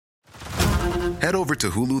Head over to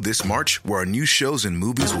Hulu this March, where our new shows and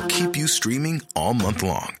movies will keep you streaming all month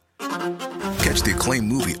long. Catch the acclaimed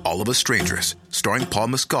movie All of Us Strangers, starring Paul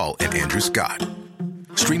Mescal and Andrew Scott.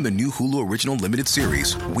 Stream the new Hulu original limited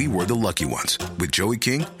series We Were the Lucky Ones with Joey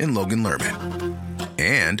King and Logan Lerman.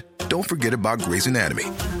 And don't forget about Grey's Anatomy.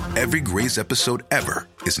 Every Grey's episode ever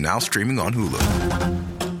is now streaming on Hulu.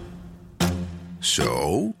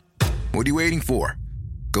 So, what are you waiting for?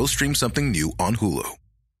 Go stream something new on Hulu.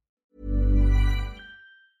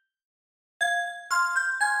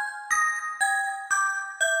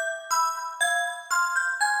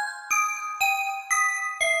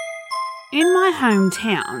 In my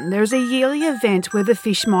hometown, there is a yearly event where the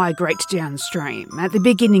fish migrate downstream at the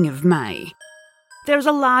beginning of May. There is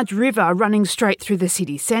a large river running straight through the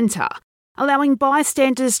city centre, allowing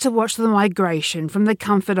bystanders to watch the migration from the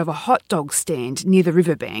comfort of a hot dog stand near the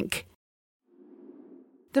riverbank.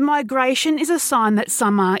 The migration is a sign that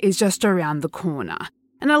summer is just around the corner,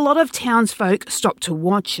 and a lot of townsfolk stop to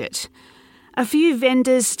watch it. A few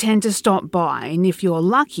vendors tend to stop by, and if you're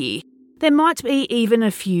lucky, there might be even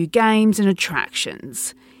a few games and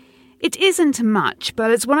attractions. It isn't much,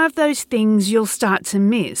 but it's one of those things you'll start to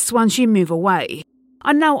miss once you move away.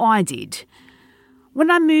 I know I did.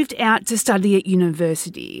 When I moved out to study at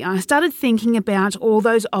university, I started thinking about all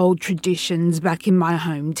those old traditions back in my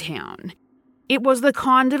hometown. It was the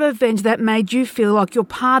kind of event that made you feel like you're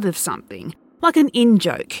part of something, like an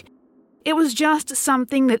in-joke. It was just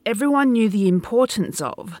something that everyone knew the importance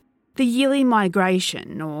of. The yearly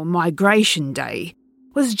migration, or Migration Day,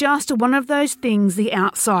 was just one of those things the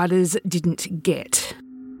outsiders didn't get.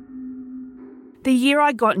 The year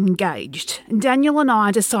I got engaged, Daniel and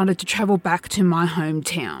I decided to travel back to my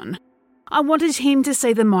hometown. I wanted him to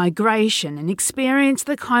see the migration and experience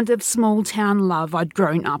the kind of small-town love I'd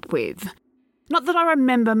grown up with. Not that I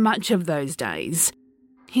remember much of those days.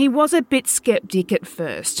 He was a bit sceptic at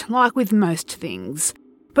first, like with most things.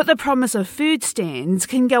 But the promise of food stands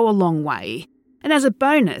can go a long way. And as a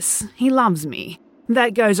bonus, he loves me.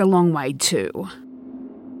 That goes a long way too.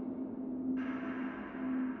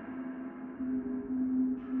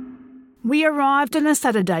 We arrived on a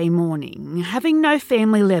Saturday morning, having no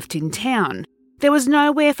family left in town. There was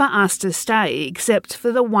nowhere for us to stay except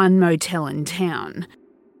for the one motel in town.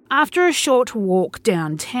 After a short walk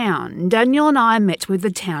downtown, Daniel and I met with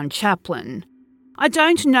the town chaplain. I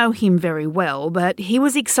don't know him very well, but he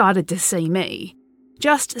was excited to see me.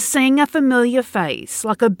 Just seeing a familiar face,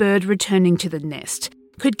 like a bird returning to the nest,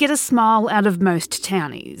 could get a smile out of most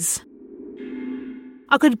townies.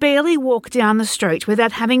 I could barely walk down the street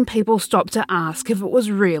without having people stop to ask if it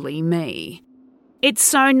was really me. "It's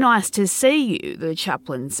so nice to see you," the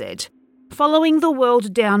chaplain said, "following the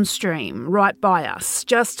world downstream, right by us,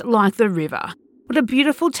 just like the river. What a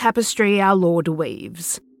beautiful tapestry our Lord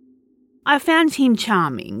weaves." I found him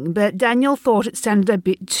charming, but Daniel thought it sounded a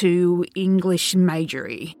bit too English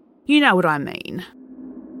majory. You know what I mean.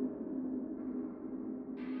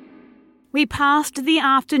 We passed the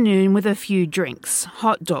afternoon with a few drinks,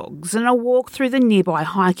 hot dogs, and a walk through the nearby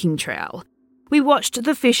hiking trail. We watched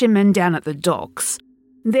the fishermen down at the docks.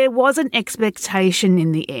 There was an expectation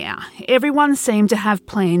in the air. Everyone seemed to have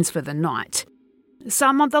plans for the night.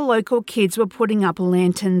 Some of the local kids were putting up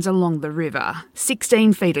lanterns along the river,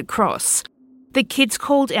 16 feet across. The kids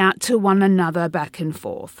called out to one another back and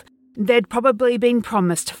forth. They'd probably been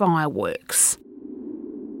promised fireworks.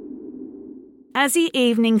 As the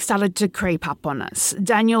evening started to creep up on us,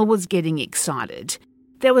 Daniel was getting excited.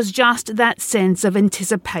 There was just that sense of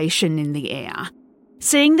anticipation in the air.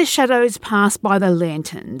 Seeing the shadows pass by the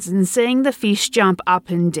lanterns and seeing the fish jump up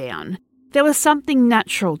and down, there was something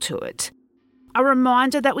natural to it. A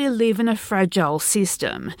reminder that we live in a fragile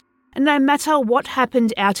system, and no matter what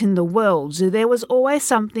happened out in the world, there was always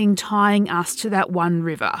something tying us to that one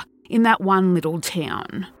river, in that one little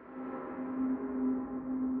town.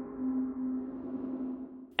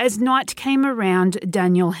 As night came around,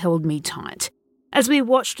 Daniel held me tight. As we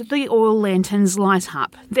watched the oil lanterns light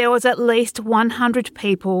up, there was at least 100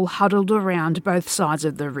 people huddled around both sides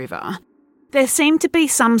of the river. There seemed to be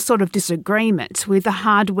some sort of disagreement with the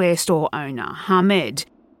hardware store owner, Hamed,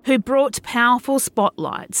 who brought powerful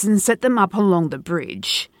spotlights and set them up along the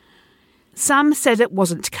bridge. Some said it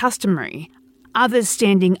wasn't customary. Others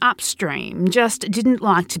standing upstream just didn't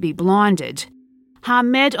like to be blinded.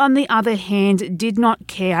 Hamed, on the other hand, did not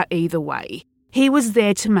care either way. He was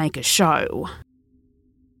there to make a show.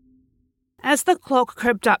 As the clock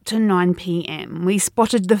crept up to 9 p.m, we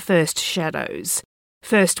spotted the first shadows.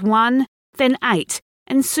 First one, then 8,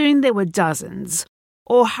 and soon there were dozens,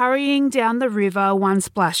 all hurrying down the river one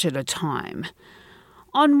splash at a time.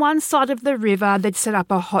 On one side of the river, they'd set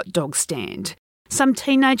up a hot dog stand. Some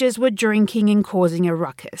teenagers were drinking and causing a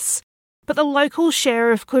ruckus, but the local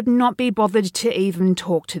sheriff could not be bothered to even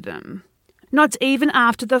talk to them. Not even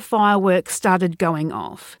after the fireworks started going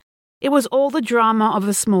off. It was all the drama of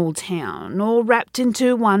a small town, all wrapped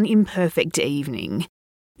into one imperfect evening.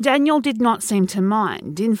 Daniel did not seem to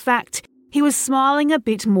mind. In fact, he was smiling a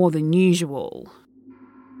bit more than usual.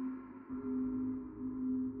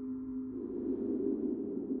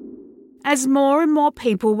 As more and more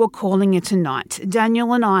people were calling it a night,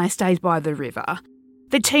 Daniel and I stayed by the river.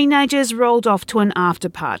 The teenagers rolled off to an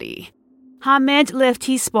after-party. Hamed left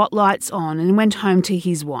his spotlights on and went home to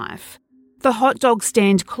his wife. The hot dog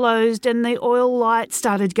stand closed and the oil lights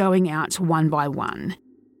started going out one by one.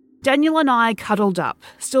 Daniel and I cuddled up,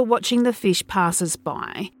 still watching the fish pass us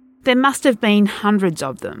by. There must have been hundreds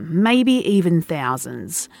of them, maybe even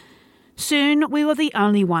thousands. Soon we were the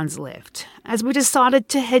only ones left. As we decided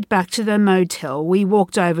to head back to the motel, we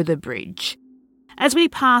walked over the bridge. As we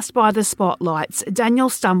passed by the spotlights, Daniel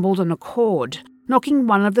stumbled on a cord, knocking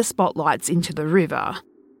one of the spotlights into the river.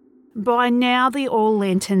 By now, the oil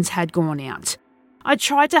lanterns had gone out. I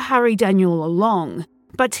tried to hurry Daniel along,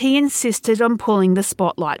 but he insisted on pulling the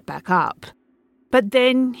spotlight back up. But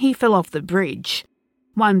then he fell off the bridge.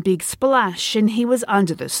 One big splash and he was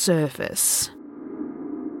under the surface.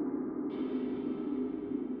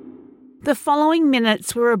 The following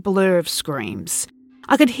minutes were a blur of screams.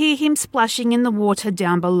 I could hear him splashing in the water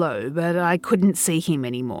down below, but I couldn't see him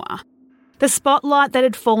anymore. The spotlight that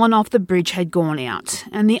had fallen off the bridge had gone out,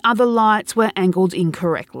 and the other lights were angled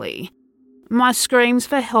incorrectly. My screams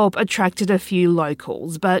for help attracted a few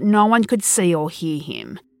locals, but no one could see or hear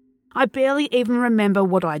him. I barely even remember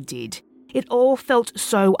what I did. It all felt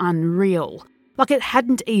so unreal, like it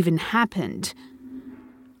hadn't even happened.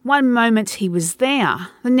 One moment he was there,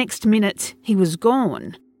 the next minute he was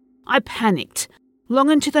gone. I panicked. Long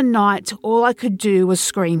into the night, all I could do was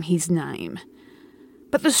scream his name.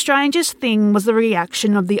 But the strangest thing was the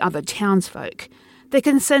reaction of the other townsfolk. Their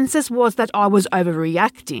consensus was that I was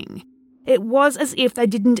overreacting. It was as if they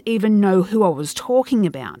didn't even know who I was talking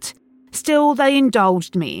about. Still, they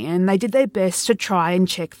indulged me and they did their best to try and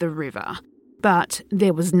check the river. But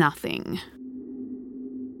there was nothing.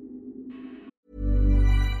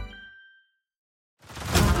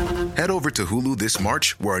 Head over to Hulu this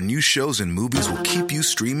March, where our new shows and movies will keep you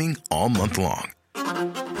streaming all month long.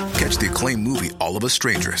 Catch the acclaimed movie All of Us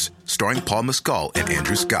Strangers, starring Paul Mescal and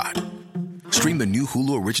Andrew Scott. Stream the new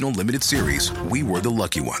Hulu original limited series We Were the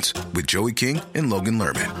Lucky Ones with Joey King and Logan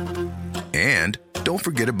Lerman. And don't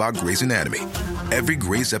forget about Grey's Anatomy. Every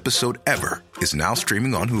Grey's episode ever is now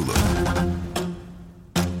streaming on Hulu.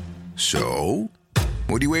 So,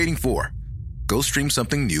 what are you waiting for? Go stream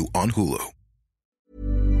something new on Hulu.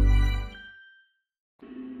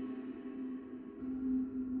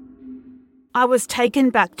 I was taken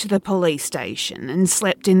back to the police station and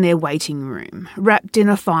slept in their waiting room, wrapped in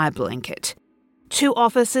a fire blanket. 2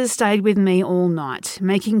 officers stayed with me all night,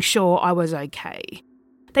 making sure I was okay.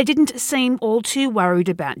 They didn't seem all too worried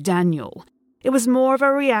about Daniel. It was more of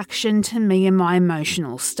a reaction to me and my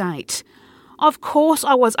emotional state. Of course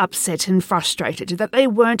I was upset and frustrated that they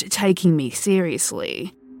weren't taking me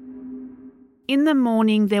seriously. In the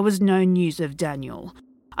morning, there was no news of Daniel.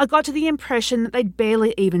 I got the impression that they'd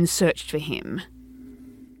barely even searched for him.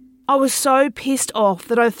 I was so pissed off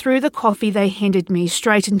that I threw the coffee they handed me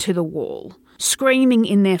straight into the wall, screaming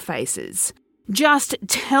in their faces. "Just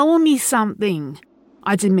tell me something,"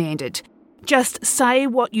 I demanded. "Just say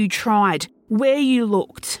what you tried, where you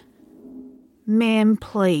looked." "Ma'am,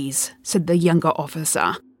 please," said the younger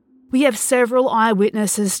officer. "We have several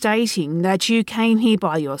eyewitnesses stating that you came here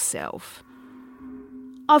by yourself."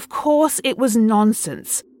 Of course it was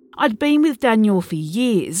nonsense. I'd been with Daniel for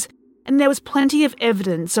years, and there was plenty of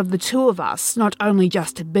evidence of the two of us not only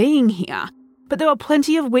just being here, but there were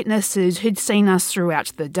plenty of witnesses who'd seen us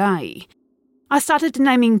throughout the day. I started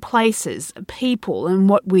naming places, people, and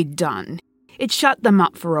what we'd done. It shut them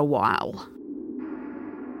up for a while.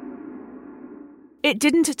 It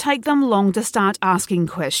didn't take them long to start asking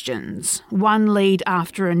questions, one lead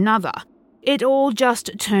after another. It all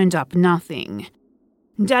just turned up nothing.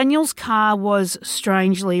 Daniel's car was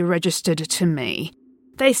strangely registered to me.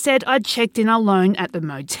 They said I'd checked in alone at the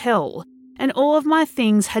motel, and all of my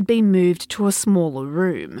things had been moved to a smaller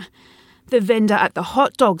room. The vendor at the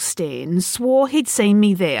hot dog stand swore he'd seen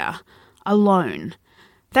me there, alone.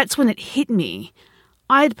 That's when it hit me.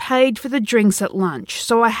 I had paid for the drinks at lunch,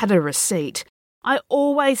 so I had a receipt. I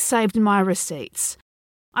always saved my receipts.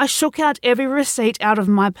 I shook out every receipt out of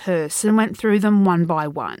my purse and went through them one by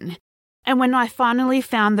one. And when I finally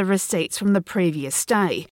found the receipts from the previous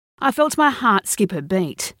day, I felt my heart skip a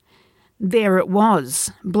beat. There it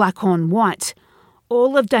was, black on white.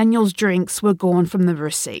 All of Daniel's drinks were gone from the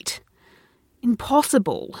receipt.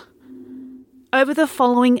 Impossible. Over the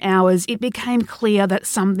following hours, it became clear that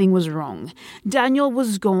something was wrong. Daniel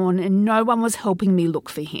was gone and no one was helping me look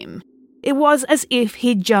for him. It was as if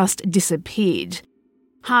he'd just disappeared.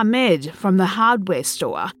 Hamed, from the hardware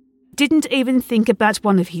store, didn't even think about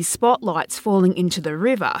one of his spotlights falling into the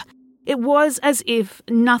river. It was as if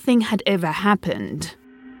nothing had ever happened.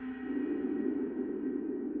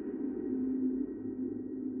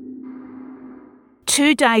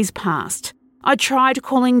 Two days passed. I tried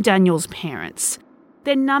calling Daniel's parents.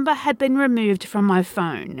 Their number had been removed from my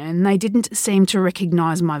phone and they didn't seem to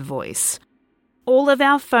recognise my voice. All of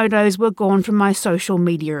our photos were gone from my social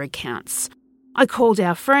media accounts. I called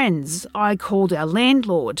our friends. I called our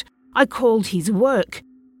landlord. I called his work.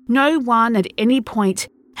 No one at any point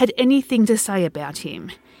had anything to say about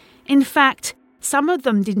him. In fact, some of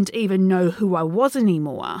them didn't even know who I was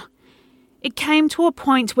anymore. It came to a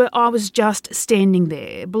point where I was just standing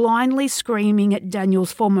there, blindly screaming at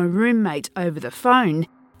Daniel's former roommate over the phone,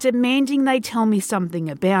 demanding they tell me something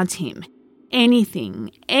about him. Anything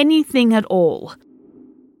at all.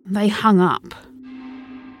 They hung up.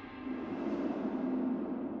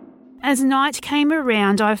 As night came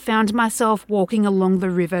around, I found myself walking along the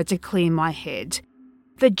river to clear my head.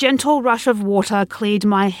 The gentle rush of water cleared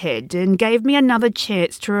my head and gave me another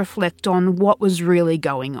chance to reflect on what was really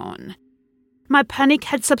going on. My panic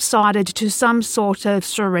had subsided to some sort of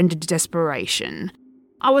surrendered desperation.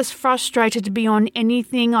 I was frustrated beyond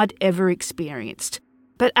anything I'd ever experienced,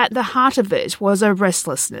 but at the heart of it was a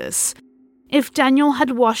restlessness. If Daniel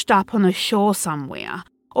had washed up on a shore somewhere,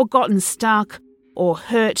 or gotten stuck, or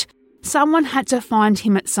hurt, someone had to find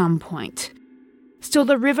him at some point. Still,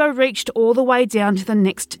 the river reached all the way down to the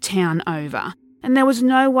next town over, and there was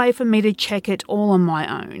no way for me to check it all on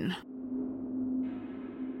my own.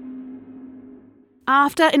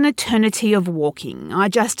 After an eternity of walking, I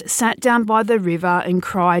just sat down by the river and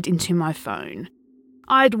cried into my phone.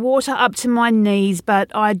 I had water up to my knees,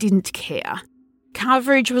 but I didn't care.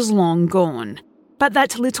 Coverage was long gone, but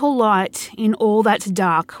that little light in all that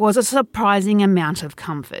dark was a surprising amount of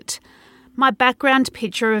comfort. My background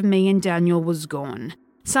picture of me and Daniel was gone,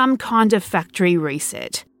 some kind of factory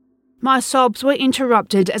reset. My sobs were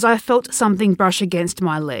interrupted as I felt something brush against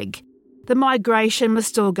my leg. The migration was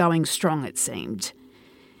still going strong, it seemed.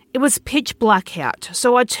 It was pitch black out,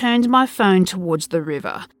 so I turned my phone towards the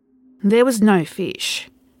river. There was no fish.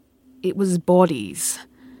 It was bodies.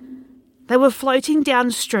 They were floating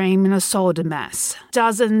downstream in a solid mass,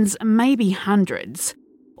 dozens, maybe hundreds,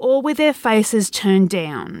 all with their faces turned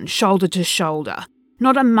down, shoulder to shoulder,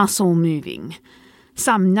 not a muscle moving.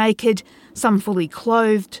 Some naked, some fully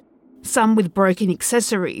clothed, some with broken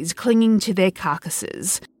accessories clinging to their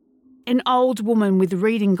carcasses. An old woman with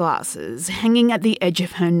reading glasses hanging at the edge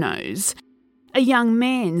of her nose. A young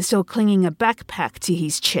man still clinging a backpack to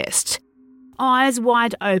his chest. Eyes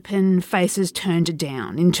wide open, faces turned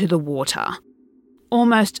down into the water.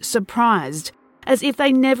 Almost surprised, as if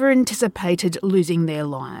they never anticipated losing their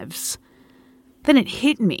lives. Then it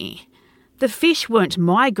hit me. The fish weren't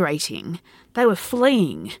migrating, they were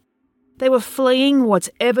fleeing. They were fleeing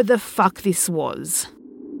whatever the fuck this was.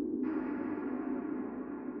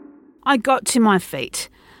 I got to my feet.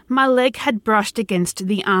 My leg had brushed against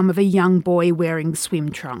the arm of a young boy wearing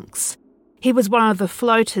swim trunks. He was one of the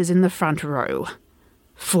floaters in the front row.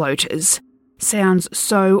 Floaters. Sounds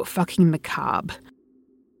so fucking macabre.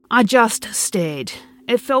 I just stared.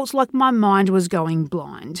 It felt like my mind was going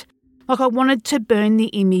blind. Like I wanted to burn the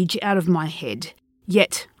image out of my head.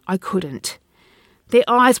 Yet I couldn't. Their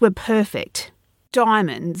eyes were perfect.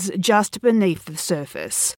 Diamonds just beneath the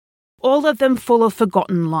surface. All of them full of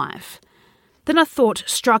forgotten life. Then a thought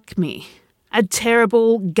struck me. A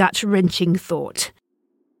terrible, gut-wrenching thought.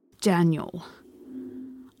 Daniel.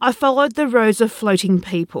 I followed the rows of floating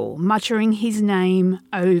people, muttering his name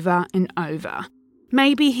over and over.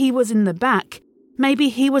 Maybe he was in the back. Maybe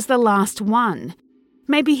he was the last one.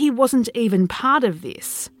 Maybe he wasn't even part of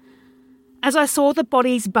this. As I saw the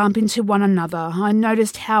bodies bump into one another, I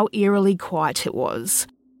noticed how eerily quiet it was.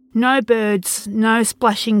 No birds, no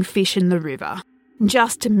splashing fish in the river.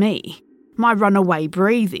 Just me, my runaway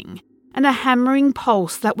breathing, and a hammering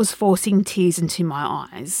pulse that was forcing tears into my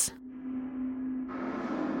eyes.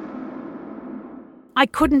 I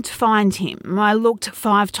couldn't find him. I looked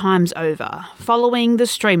 5 times over, following the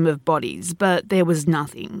stream of bodies, but there was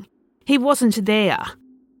nothing. He wasn't there.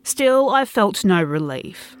 Still, I felt no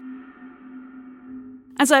relief.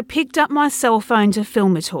 As I picked up my cell phone to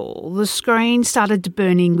film it all, the screen started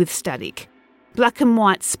burning with static. Black and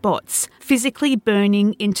white spots physically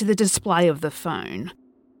burning into the display of the phone.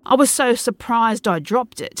 I was so surprised I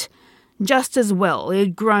dropped it. Just as well, it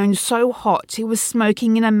had grown so hot it was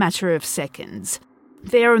smoking in a matter of seconds.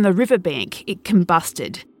 There on the riverbank, it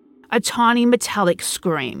combusted. A tiny metallic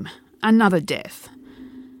scream. Another death.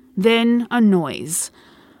 Then a noise.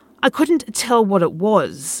 I couldn't tell what it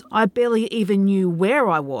was. I barely even knew where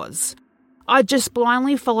I was. I just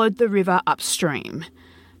blindly followed the river upstream.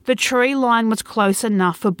 The tree line was close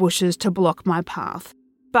enough for bushes to block my path,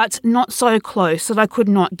 but not so close that I could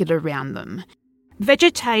not get around them.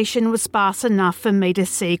 Vegetation was sparse enough for me to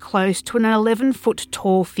see close to an 11-foot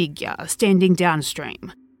tall figure standing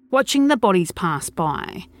downstream, watching the bodies pass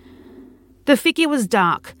by. The figure was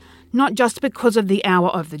dark, not just because of the hour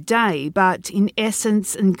of the day, but in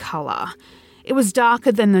essence and colour. It was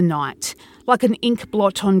darker than the night, like an ink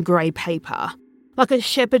blot on grey paper, like a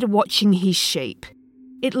shepherd watching his sheep.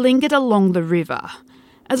 It lingered along the river.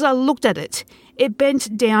 As I looked at it, it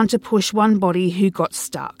bent down to push one body who got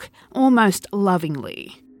stuck, almost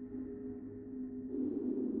lovingly.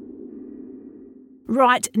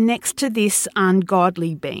 Right next to this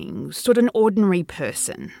ungodly being stood an ordinary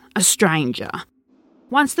person, a stranger.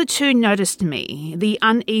 Once the two noticed me, the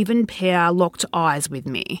uneven pair locked eyes with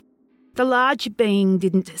me. The large being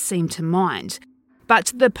didn't seem to mind,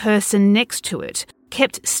 but the person next to it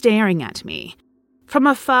kept staring at me. From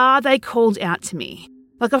afar, they called out to me,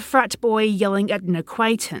 like a frat boy yelling at an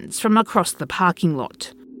acquaintance from across the parking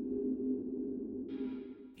lot.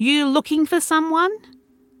 "You looking for someone?"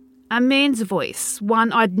 A man's voice,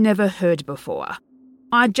 one I'd never heard before.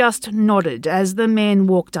 I just nodded as the man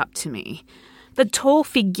walked up to me. The tall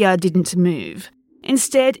figure didn't move.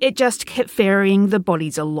 Instead, it just kept ferrying the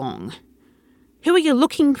bodies along. "Who are you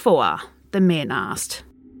looking for?" the man asked.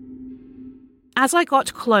 As I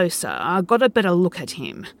got closer, I got a better look at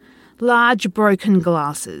him. Large broken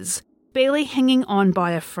glasses, barely hanging on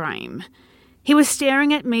by a frame. He was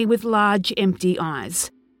staring at me with large empty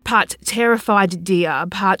eyes, part terrified deer,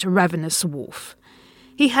 part ravenous wolf.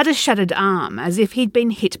 He had a shattered arm, as if he'd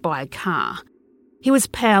been hit by a car. He was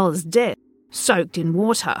pale as death, soaked in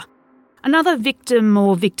water. Another victim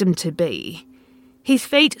or victim-to-be. His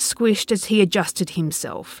feet squished as he adjusted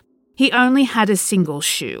himself. He only had a single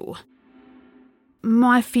shoe.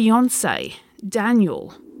 "My fiancé,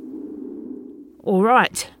 Daniel." "All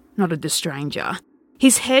right," nodded the stranger,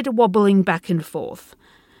 his head wobbling back and forth.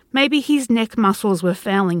 Maybe his neck muscles were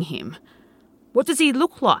failing him. "What does he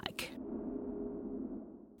look like?"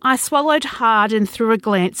 I swallowed hard and threw a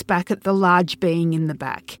glance back at the large being in the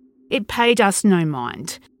back. It paid us no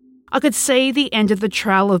mind. I could see the end of the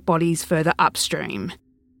trail of bodies further upstream.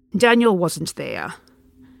 Daniel wasn't there.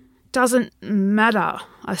 "Doesn't matter,"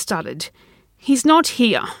 I stuttered. "He's not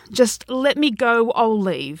here. Just let me go, I'll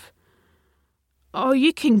leave." "Oh,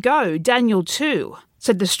 you can go, Daniel too,"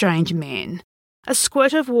 said the strange man, a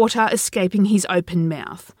squirt of water escaping his open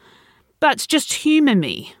mouth. "But just humour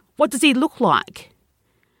me. What does he look like?"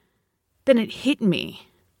 Then it hit me.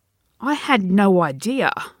 I had no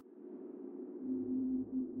idea.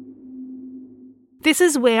 This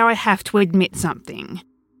is where I have to admit something.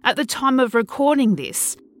 At the time of recording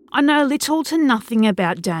this, I know little to nothing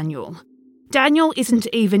about Daniel. Daniel isn't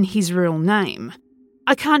even his real name.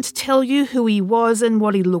 I can't tell you who he was and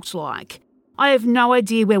what he looked like. I have no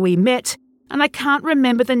idea where we met, and I can't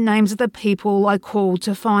remember the names of the people I called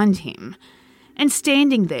to find him. And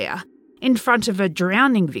standing there, in front of a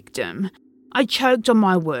drowning victim, I choked on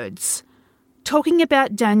my words. Talking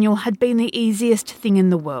about Daniel had been the easiest thing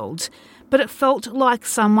in the world, but it felt like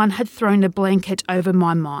someone had thrown a blanket over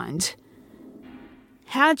my mind.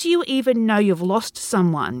 "How do you even know you've lost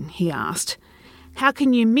someone?" he asked. "How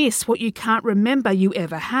can you miss what you can't remember you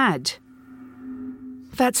ever had?"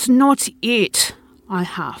 "That's not it," I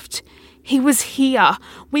huffed. "He was here.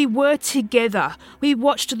 We were together. We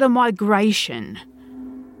watched the migration."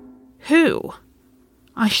 "Who?"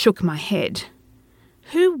 I shook my head.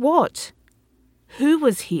 "Who what? Who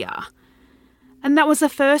was here?" And that was the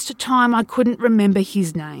first time I couldn't remember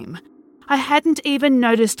his name. I hadn't even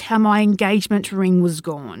noticed how my engagement ring was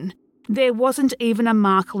gone. There wasn't even a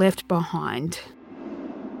mark left behind.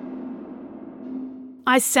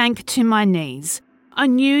 I sank to my knees. I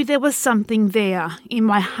knew there was something there, in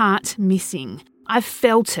my heart missing. I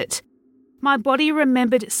felt it. My body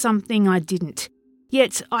remembered something I didn't.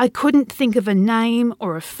 Yet I couldn't think of a name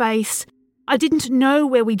or a face. I didn't know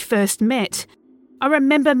where we'd first met. I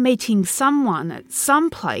remember meeting someone at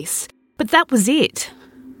some place, but that was it.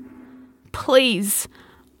 "Please,"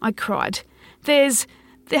 I cried. There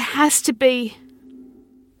has to be..."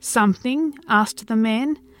 "Something?" asked the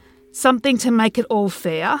man. "Something to make it all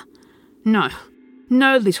fair?" No,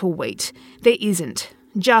 little wheat, there isn't.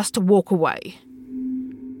 Just walk away."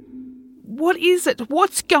 "What is it?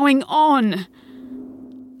 What's going on?"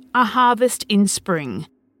 "A harvest in spring,"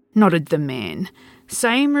 nodded the man.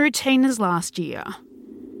 "Same routine as last year."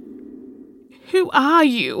 "Who are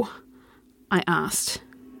you?" I asked.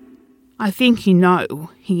 "I think you know,"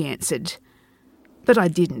 he answered. But I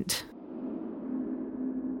didn't.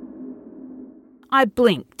 I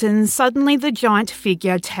blinked and suddenly the giant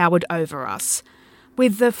figure towered over us.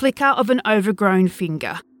 With the flicker of an overgrown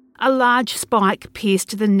finger, a large spike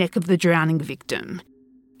pierced the neck of the drowning victim.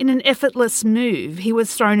 In an effortless move, he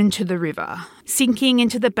was thrown into the river, sinking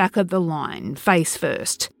into the back of the line, face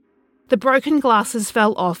first. The broken glasses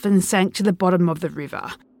fell off and sank to the bottom of the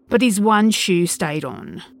river, but his one shoe stayed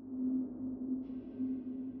on.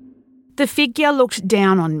 The figure looked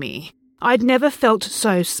down on me. I'd never felt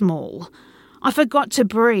so small. I forgot to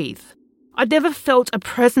breathe. I'd never felt a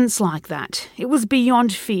presence like that. It was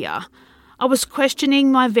beyond fear. I was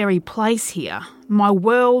questioning my very place here, my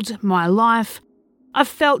world, my life. I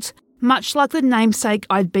felt much like the namesake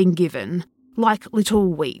I'd been given, like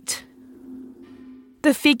little wheat.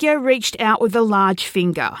 The figure reached out with a large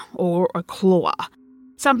finger, or a claw.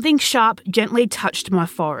 Something sharp gently touched my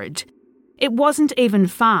forehead. It wasn't even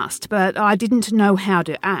fast, but I didn't know how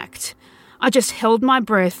to act. I just held my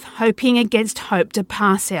breath, hoping against hope to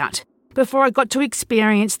pass out before I got to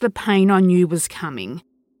experience the pain I knew was coming.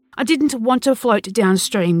 I didn't want to float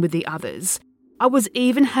downstream with the others. I was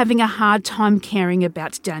even having a hard time caring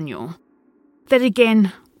about Daniel. Then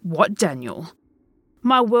again, what Daniel?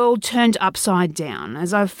 My world turned upside down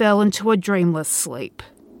as I fell into a dreamless sleep.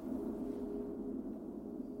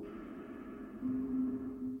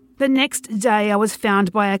 The next day I was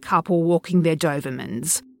found by a couple walking their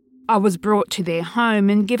Dobermans. I was brought to their home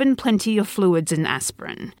and given plenty of fluids and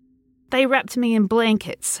aspirin. They wrapped me in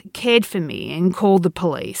blankets, cared for me and called the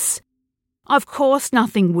police. Of course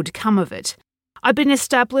nothing would come of it. I'd been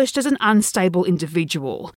established as an unstable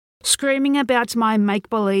individual, screaming about my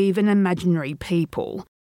make-believe and imaginary people.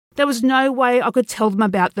 There was no way I could tell them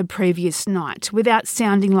about the previous night without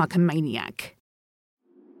sounding like a maniac.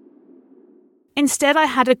 Instead, I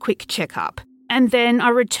had a quick checkup, and then I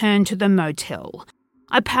returned to the motel.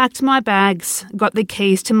 I packed my bags, got the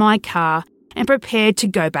keys to my car, and prepared to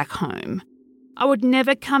go back home. I would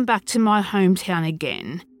never come back to my hometown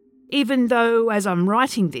again, even though, as I'm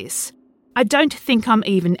writing this, I don't think I'm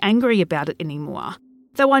even angry about it anymore,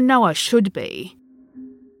 though I know I should be.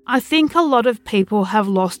 I think a lot of people have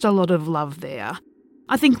lost a lot of love there.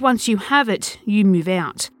 I think once you have it, you move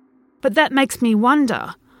out. But that makes me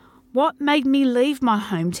wonder, what made me leave my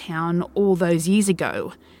hometown all those years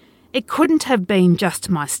ago? It couldn't have been just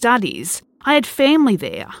my studies. I had family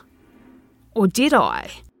there. Or did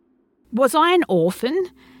I? Was I an orphan?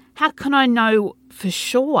 How can I know for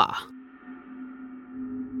sure?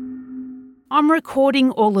 I'm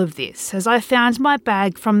recording all of this as I found my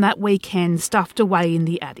bag from that weekend stuffed away in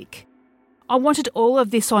the attic. I wanted all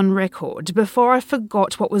of this on record before I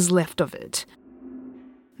forgot what was left of it.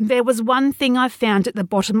 There was one thing I found at the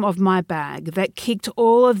bottom of my bag that kicked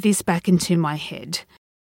all of this back into my head.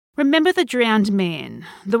 Remember the drowned man,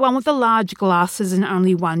 the one with the large glasses and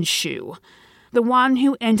only one shoe, the one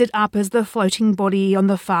who ended up as the floating body on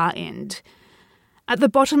the far end. At the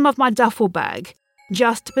bottom of my duffel bag,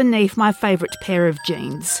 just beneath my favourite pair of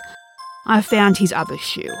jeans, I found his other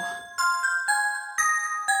shoe.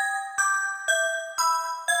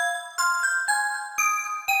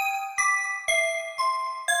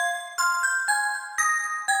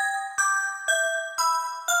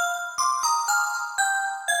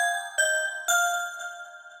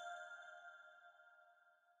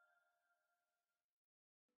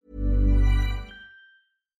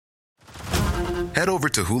 Head over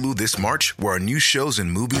to Hulu this March, where our new shows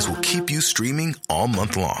and movies will keep you streaming all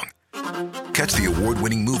month long. Catch the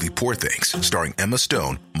award-winning movie Poor Things, starring Emma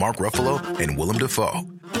Stone, Mark Ruffalo, and Willem Dafoe.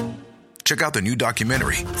 Check out the new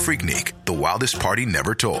documentary, Freaknik, The Wildest Party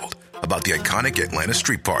Never Told, about the iconic Atlanta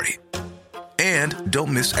Street Party. And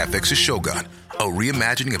don't miss FX's Shogun, a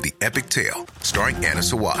reimagining of the epic tale, starring Anna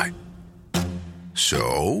Sawai.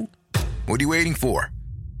 So, what are you waiting for?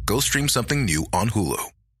 Go stream something new on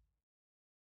Hulu.